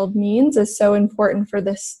post-COVID world means is so important for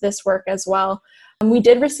this work as well. We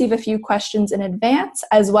did receive a few questions in advance,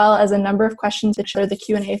 as well as a number of questions that show the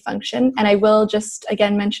Q&A function. And I will just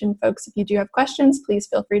again mention, folks, if you do have questions, please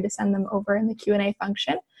feel free to send them over in the Q&A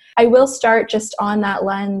function. I will start just on that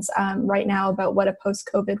lens right now about what a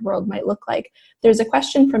post-COVID world might look like. There's a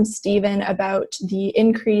question from Stephen about the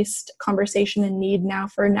increased conversation and need now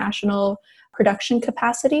for national production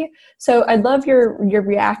capacity. So I'd love your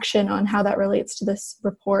reaction on how that relates to this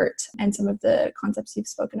report and some of the concepts you've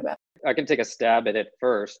spoken about. I can take a stab at it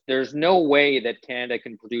first. There's no way that Canada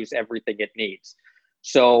can produce everything it needs.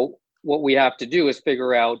 So what we have to do is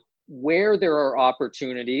figure out where there are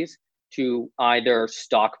opportunities to either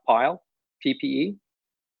stockpile PPE.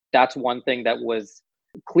 That's one thing that was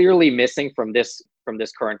clearly missing from this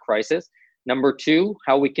current crisis. Number two,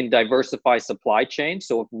 how we can diversify supply chains.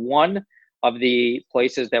 So if one of the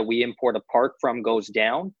places that we import a part from goes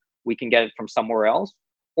down, we can get it from somewhere else.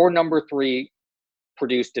 Or number three,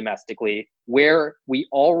 produce domestically where we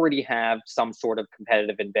already have some sort of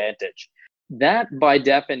competitive advantage. That by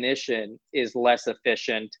definition is less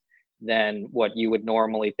efficient than what you would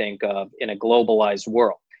normally think of in a globalized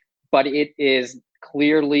world. But it is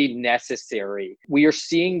clearly necessary. We are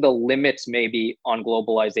seeing the limits maybe on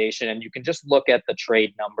globalization, and you can just look at the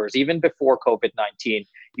trade numbers. Even before COVID-19,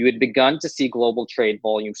 you had begun to see global trade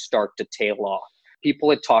volumes start to tail off.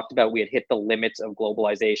 People had talked about we had hit the limits of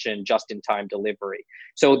globalization, just-in-time delivery.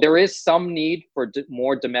 So there is some need for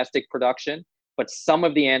more domestic production, but some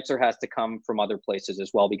of the answer has to come from other places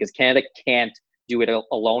as well, because Canada can't do it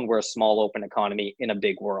alone. We're a small open economy in a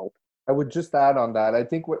big world. I would just add on that. I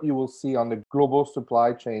think what you will see on the global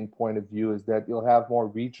supply chain point of view is that you'll have more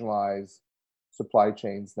regionalized supply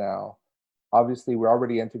chains now. Obviously, we're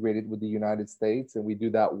already integrated with the United States, and we do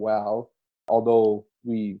that well, although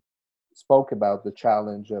we spoke about the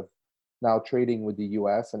challenge of now trading with the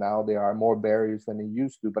US, and now there are more barriers than they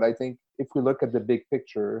used to. But I think if we look at the big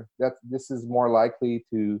picture, that this is more likely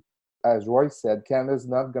to, as Roy said, Canada's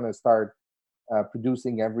not going to start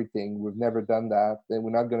producing everything. We've never done that, and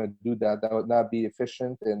we're not going to do that. That would not be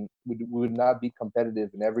efficient, and we would not be competitive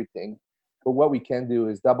in everything. But what we can do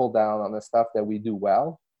is double down on the stuff that we do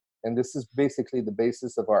well. And this is basically the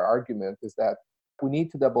basis of our argument, is that we need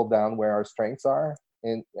to double down where our strengths are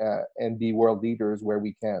and be world leaders where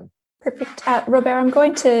we can. Perfect. Robert, I'm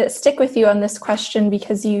going to stick with you on this question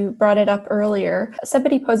because you brought it up earlier.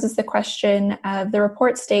 Somebody poses the question, the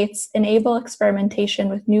report states, enable experimentation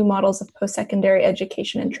with new models of post-secondary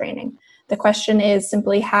education and training. The question is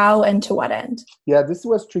simply how and to what end? Yeah, this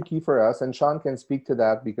was tricky for us, and Sean can speak to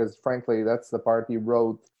that because frankly, that's the part he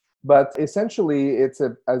wrote. But essentially,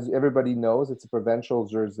 as everybody knows, it's a provincial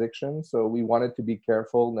jurisdiction. So we wanted to be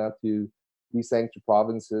careful not to be saying to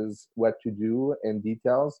provinces what to do in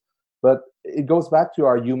details. But it goes back to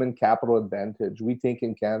our human capital advantage. We think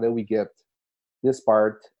in Canada we get this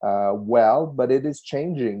part well, but it is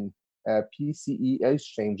changing. PCE is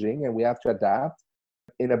changing, and we have to adapt.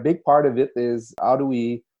 And a big part of it is how do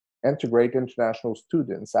we integrate international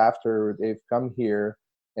students after they've come here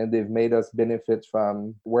and they've made us benefit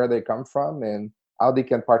from where they come from and how they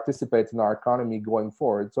can participate in our economy going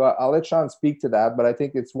forward. So I'll let Sean speak to that, but I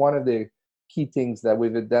think it's one of the key things that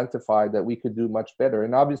we've identified that we could do much better.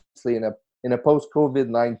 And obviously in a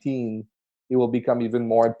post-COVID-19, it will become even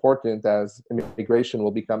more important as immigration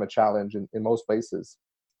will become a challenge in most places.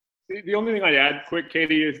 The only thing I'd add quick,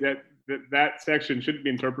 Katie, is that section shouldn't be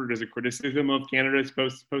interpreted as a criticism of Canada's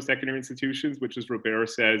post-secondary institutions, which, as Robert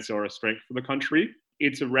says, are a strength for the country.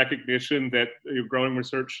 It's a recognition that growing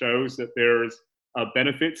research shows that there's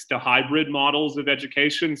benefits to hybrid models of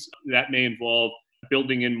education. That may involve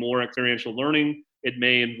building in more experiential learning. It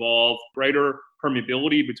may involve greater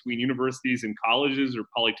permeability between universities and colleges or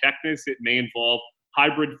polytechnics. It may involve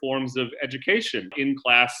hybrid forms of education in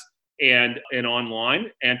class and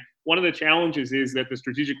online. And one of the challenges is that the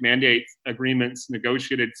strategic mandate agreements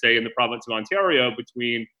negotiated, say, in the province of Ontario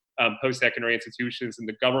between post-secondary institutions and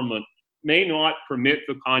the government may not permit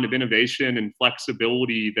the kind of innovation and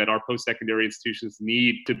flexibility that our post-secondary institutions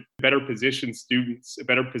need to better position students,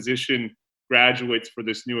 better position graduates for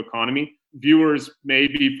this new economy. Viewers may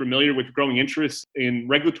be familiar with growing interest in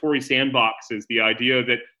regulatory sandboxes, the idea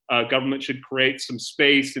that government should create some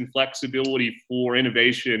space and flexibility for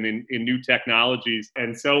innovation in new technologies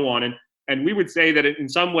and so on. And we would say that in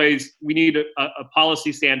some ways, we need a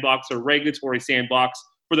policy sandbox or regulatory sandbox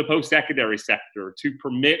for the post-secondary sector to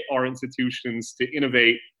permit our institutions to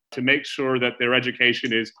innovate, to make sure that their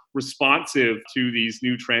education is responsive to these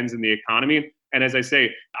new trends in the economy. And as I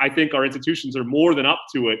say, I think our institutions are more than up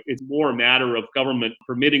to it. It's more a matter of government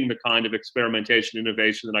permitting the kind of experimentation and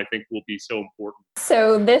innovation that I think will be so important.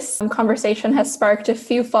 So this conversation has sparked a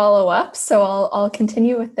few follow-ups, so I'll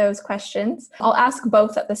continue with those questions. I'll ask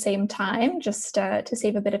both at the same time, just to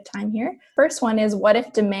save a bit of time here. First one is, what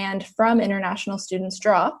if demand from international students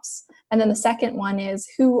drops? And then the second one is,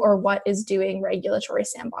 who or what is doing regulatory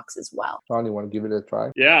sandboxes well? Sean, you want to give it a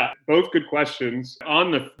try? Yeah, both good questions.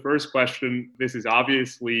 On the first question, this is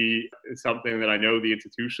obviously something that I know the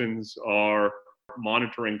institutions are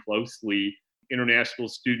monitoring closely. International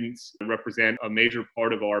students represent a major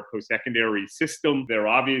part of our post-secondary system. They're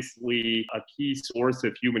obviously a key source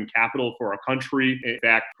of human capital for our country. In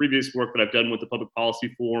fact, previous work that I've done with the Public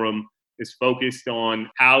Policy Forum is focused on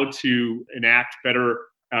how to enact better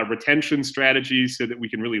retention strategies so that we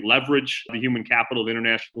can really leverage the human capital of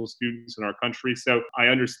international students in our country. So I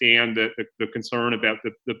understand the concern about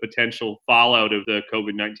the potential fallout of the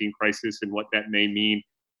COVID-19 crisis and what that may mean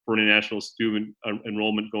for international student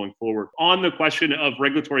enrollment going forward. On the question of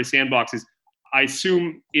regulatory sandboxes, I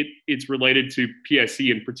assume it's related to PSE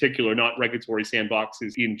in particular, not regulatory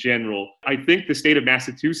sandboxes in general. I think the state of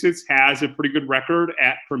Massachusetts has a pretty good record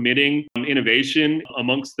at permitting innovation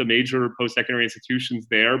amongst the major post-secondary institutions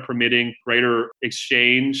there, permitting greater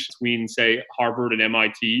exchange between, say, Harvard and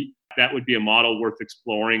MIT. That would be a model worth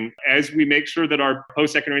exploring as we make sure that our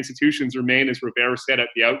post-secondary institutions remain, as Rivera said at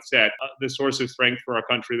the outset, the source of strength for our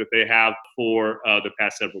country that they have for the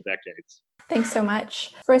past several decades. Thanks so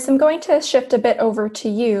much. Royce, I'm going to shift a bit over to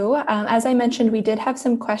you. As I mentioned, we did have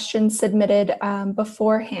some questions submitted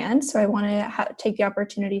beforehand, so I want to take the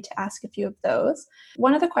opportunity to ask a few of those.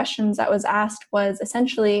 One of the questions that was asked was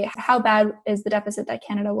essentially, how bad is the deficit that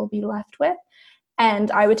Canada will be left with?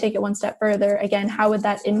 And I would take it one step further. Again, how would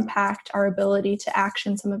that impact our ability to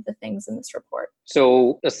action some of the things in this report?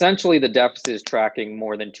 So essentially, the deficit is tracking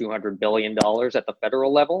more than $200 billion at the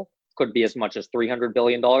federal level. Could be as much as $300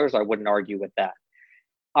 billion. I wouldn't argue with that.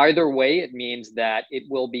 Either way, it means that it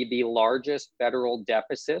will be the largest federal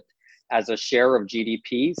deficit as a share of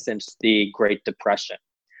GDP since the Great Depression.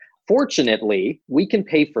 Fortunately, we can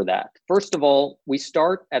pay for that. First of all, we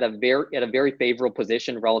start at a very favorable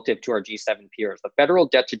position relative to our G7 peers. The federal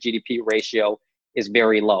debt to GDP ratio is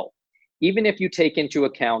very low. Even if you take into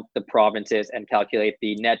account the provinces and calculate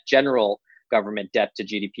the net general government debt to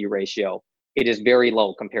GDP ratio, it is very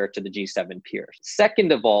low compared to the G7 peers.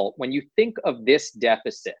 Second of all, when you think of this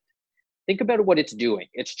deficit, think about what it's doing.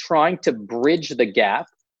 It's trying to bridge the gap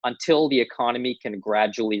until the economy can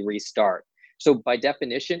gradually restart. So by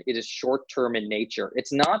definition, it is short-term in nature.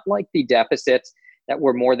 It's not like the deficits that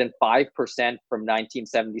were more than 5% from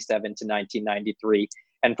 1977 to 1993,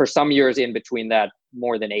 and for some years in between that,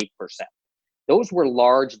 more than 8%. Those were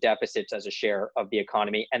large deficits as a share of the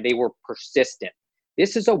economy, and they were persistent.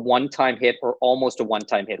 This is a one-time hit or almost a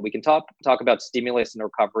one-time hit. We can talk about stimulus and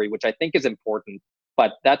recovery, which I think is important,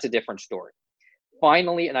 but that's a different story.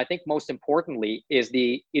 Finally, and I think most importantly, is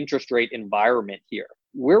the interest rate environment here.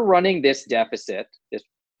 We're running this deficit, this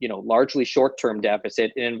largely short-term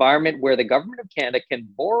deficit, in an environment where the government of Canada can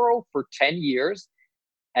borrow for 10 years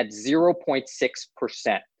at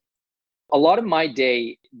 0.6%. A lot of my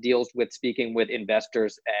day deals with speaking with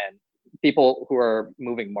investors and people who are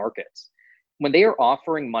moving markets. When they are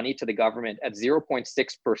offering money to the government at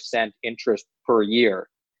 0.6% interest per year,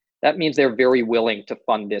 that means they're very willing to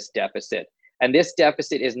fund this deficit. And this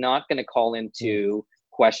deficit is not going to call into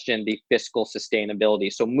question the fiscal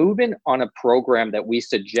sustainability. So moving on a program that we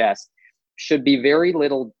suggest should be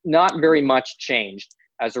not very much changed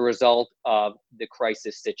as a result of the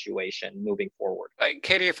crisis situation moving forward.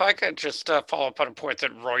 Katie, if I could just follow up on a point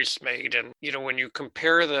that Royce made, and when you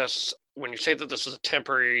compare this, when you say that this is a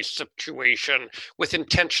temporary situation with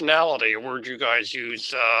intentionality, a word you guys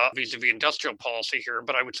use vis-a-vis industrial policy here,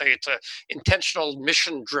 but I would say it's a intentional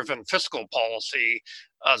mission-driven fiscal policy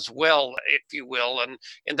as well, if you will. And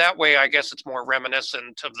in that way, I guess it's more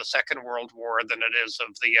reminiscent of the Second World War than it is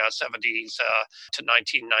of the 70s to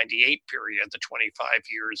 1998 period, the 25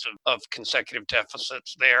 years of consecutive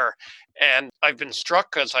deficits there. And I've been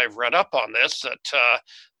struck as I've read up on this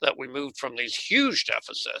that we moved from these huge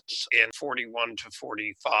deficits in 41 to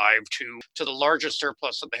 45 to the largest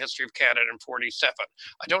surplus in the history of Canada in 47.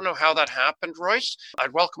 I don't know how that happened, Royce.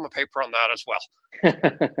 I'd welcome a paper on that as well.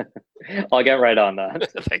 I'll get right on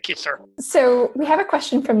that. Thank you, sir. So we have a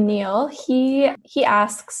question from Neil. He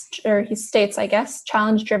asks, or he states, I guess,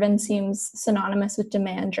 challenge-driven seems synonymous with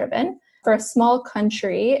demand-driven. For a small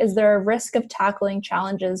country, is there a risk of tackling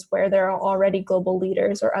challenges where there are already global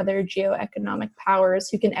leaders or other geoeconomic powers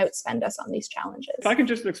who can outspend us on these challenges? If I can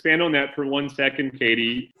just expand on that for 1 second,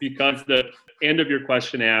 Katie, because the end of your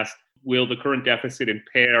question asked, will the current deficit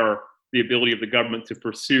impair the ability of the government to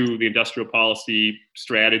pursue the industrial policy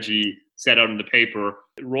strategy set out in the paper?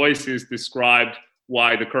 Royce has described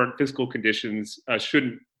why the current fiscal conditions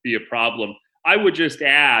shouldn't be a problem. I would just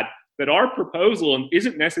add that our proposal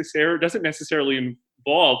doesn't necessarily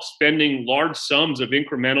involve spending large sums of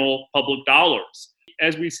incremental public dollars.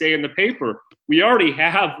 As we say in the paper, we already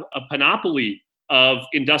have a panoply of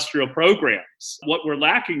industrial programs. What we're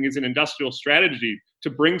lacking is an industrial strategy to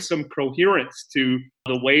bring some coherence to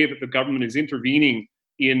the way that the government is intervening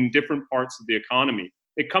in different parts of the economy.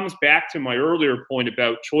 It comes back to my earlier point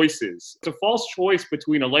about choices. It's a false choice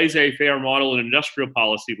between a laissez-faire model and an industrial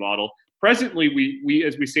policy model. Presently, we,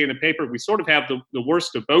 as we say in the paper, we sort of have the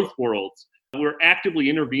worst of both worlds. We're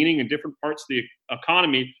actively intervening in different parts of the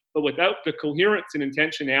economy, but without the coherence and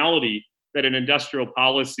intentionality that an industrial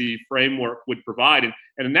policy framework would provide. And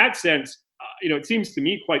in that sense, it seems to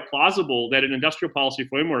me quite plausible that an industrial policy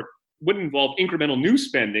framework wouldn't involve incremental new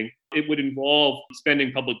spending. It would involve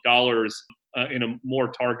spending public dollars in a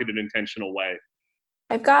more targeted, intentional way.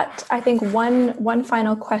 I've got, I think, one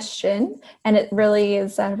final question, and it really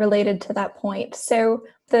is related to that point. So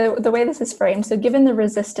the way this is framed, so given the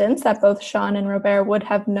resistance that both Sean and Robert would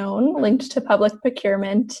have known linked to public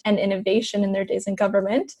procurement and innovation in their days in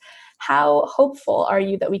government, how hopeful are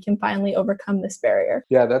you that we can finally overcome this barrier?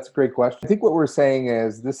 Yeah, that's a great question. I think what we're saying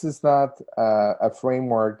is this is not a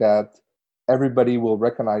framework that everybody will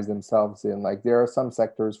recognize themselves in. Like there are some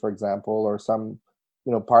sectors, for example, or some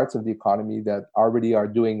parts of the economy that already are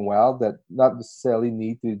doing well that not necessarily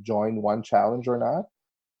need to join one challenge or not.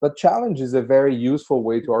 But challenge is a very useful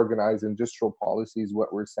way to organize industrial policies,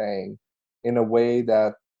 what we're saying, in a way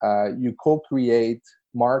that you co-create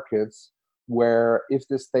markets where if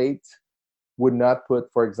the state would not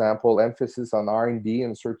put, for example, emphasis on R&D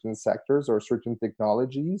in certain sectors or certain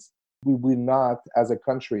technologies, we would not, as a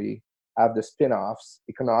country, have the spin-offs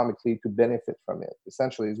economically to benefit from it,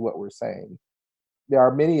 essentially is what we're saying. There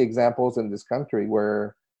are many examples in this country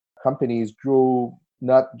where companies grew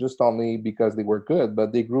not just only because they were good,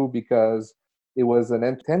 but they grew because it was an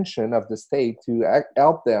intention of the state to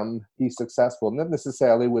help them be successful, not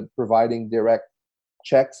necessarily with providing direct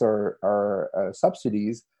checks or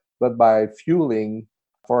subsidies, but by fueling,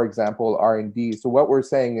 for example, R&D. So what we're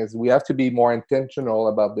saying is we have to be more intentional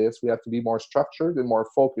about this. We have to be more structured and more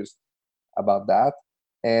focused about that.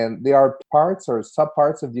 And there are parts or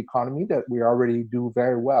subparts of the economy that we already do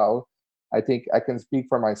very well. I think I can speak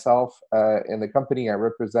for myself in the company I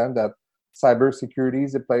represent that cybersecurity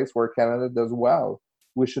is a place where Canada does well.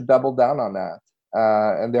 We should double down on that.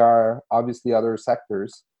 And there are obviously other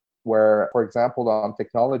sectors where, for example, on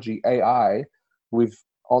technology, AI, we've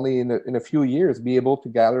only in a few years be able to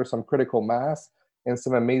gather some critical mass and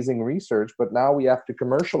some amazing research. But now we have to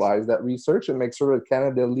commercialize that research and make sure that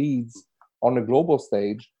Canada leads on the global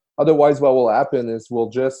stage. Otherwise, what will happen is we'll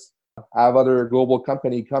just have other global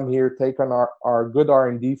company come here, take on our good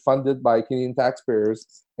R&D funded by Canadian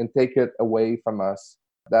taxpayers and take it away from us.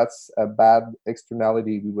 That's a bad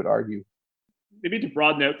externality, we would argue. Maybe to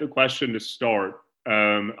broaden out the question to start,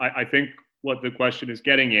 I think what the question is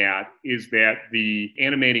getting at is that the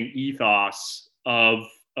animating ethos of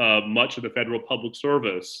much of the federal public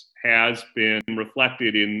service has been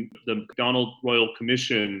reflected in the Macdonald Royal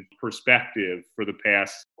Commission perspective for the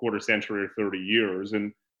past quarter century or 30 years.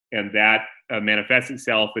 And that manifests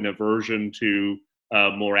itself in aversion to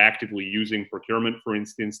more actively using procurement, for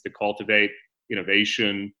instance, to cultivate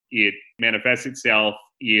innovation. It manifests itself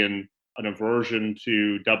in an aversion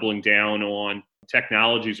to doubling down on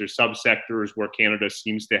technologies or subsectors where Canada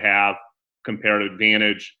seems to have comparative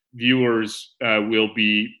advantage. Viewers will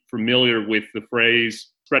be familiar with the phrase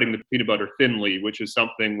spreading the peanut butter thinly, which is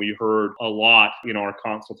something we heard a lot in our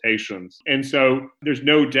consultations. And so there's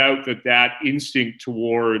no doubt that that instinct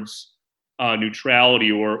towards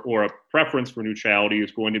neutrality or a preference for neutrality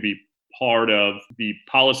is going to be part of the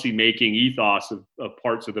policy-making ethos of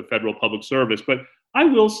parts of the federal public service. But I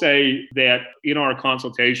will say that in our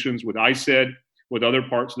consultations with ISED, with other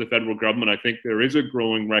parts of the federal government, I think there is a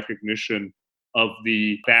growing recognition of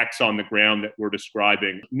the facts on the ground that we're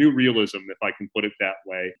describing, new realism, if I can put it that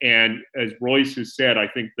way. And as Royce has said, I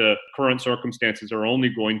think the current circumstances are only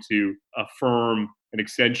going to affirm and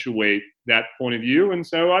accentuate that point of view. And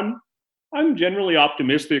so I'm generally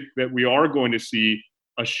optimistic that we are going to see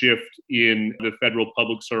a shift in the federal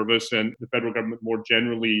public service and the federal government more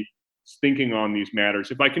generally thinking on these matters.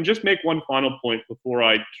 If I can just make one final point before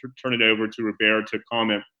I turn it over to Robert to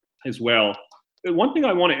comment as well. One thing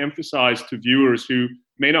I want to emphasize to viewers who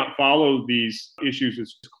may not follow these issues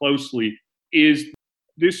as closely is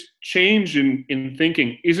this change in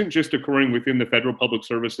thinking isn't just occurring within the federal public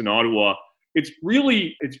service in Ottawa. It's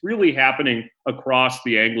really happening across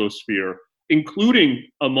the Anglosphere, including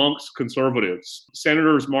amongst conservatives.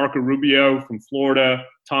 Senators Marco Rubio from Florida,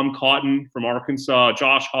 Tom Cotton from Arkansas,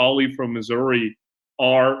 Josh Hawley from Missouri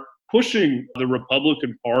are pushing the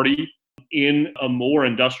Republican Party in a more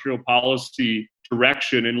industrial policy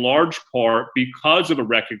direction, in large part because of a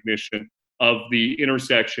recognition of the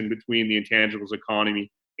intersection between the intangibles economy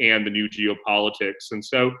and the new geopolitics. And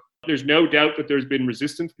so there's no doubt that there's been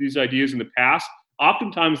resistance to these ideas in the past.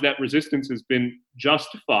 Oftentimes that resistance has been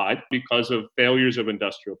justified because of failures of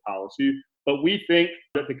industrial policy, but we think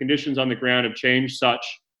that the conditions on the ground have changed such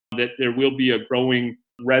that there will be a growing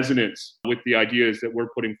resonance with the ideas that we're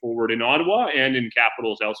putting forward in Ottawa and in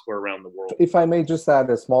capitals elsewhere around the world. If I may just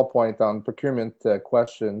add a small point on procurement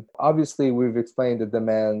question. Obviously, we've explained the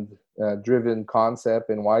demand-driven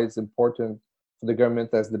concept and why it's important for the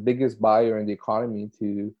government as the biggest buyer in the economy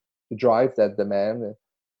to drive that demand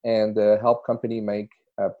and help company make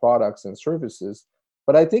products and services.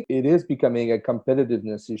 But I think it is becoming a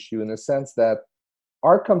competitiveness issue in the sense that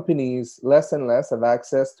our companies less and less have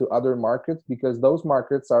access to other markets because those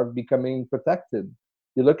markets are becoming protected.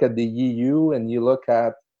 You look at the EU and you look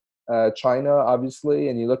at China, obviously,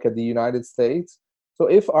 and you look at the United States. So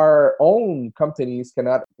if our own companies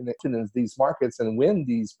cannot influence these markets and win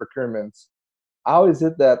these procurements, how is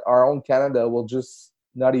it that our own Canada will just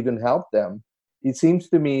not even help them? It seems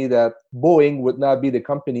to me that Boeing would not be the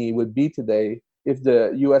company it would be today if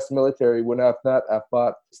the US military would not have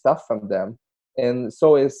bought stuff from them. And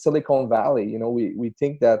so is Silicon Valley. We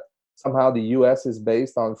think that somehow the US is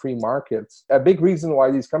based on free markets. A big reason why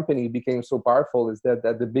these companies became so powerful is that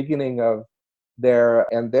at the beginning of their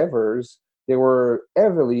endeavors, they were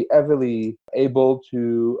heavily able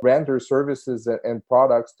to render services and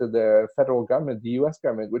products to the federal government, the US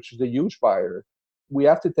government, which is a huge buyer. We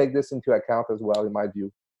have to take this into account as well, in my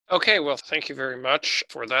view. Okay, well, thank you very much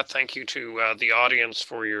for that. Thank you to the audience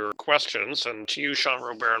for your questions, and to you,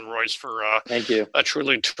 Jean-Robert and Royce, for Thank you. A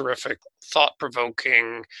truly terrific,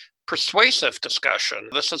 thought-provoking, persuasive discussion.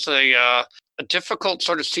 This is a difficult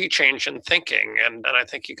sort of sea change in thinking, and I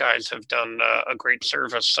think you guys have done a great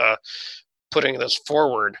service putting this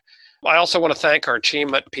forward. I also want to thank our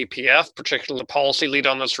team at PPF, particularly the policy lead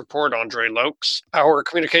on this report, Andre Lokes, our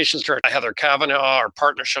communications director, Heather Kavanaugh, our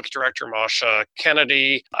partnerships director, Masha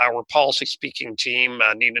Kennedy, our policy speaking team,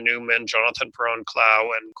 Nina Newman, Jonathan Perron-Clow,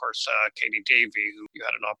 and of course, Katie Davey, who you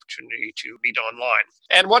had an opportunity to meet online.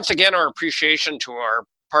 And once again, our appreciation to our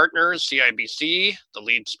partners, CIBC, the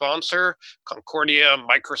lead sponsor, Concordia,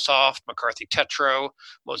 Microsoft, McCarthy Tetro,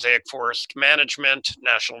 Mosaic Forest Management,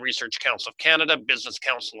 National Research Council of Canada, Business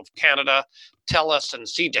Council of Canada, TELUS, and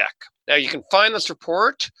CDEC. Now, you can find this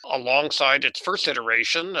report alongside its first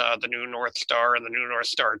iteration, the New North Star and the New North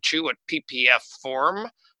Star 2 at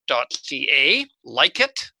ppfforum.ca. Like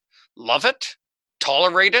it, love it,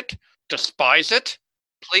 tolerate it, despise it,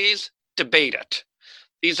 please debate it.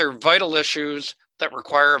 These are vital issues that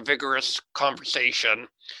require a vigorous conversation.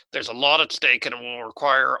 There's a lot at stake, and it will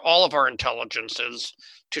require all of our intelligences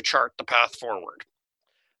to chart the path forward.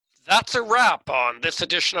 That's a wrap on this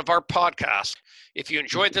edition of our podcast. If you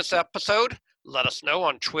enjoyed this episode, let us know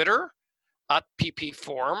on Twitter at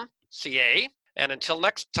ppforumca. And until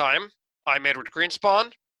next time, I'm Edward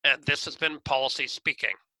Greenspan, and this has been Policy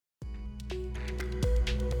Speaking.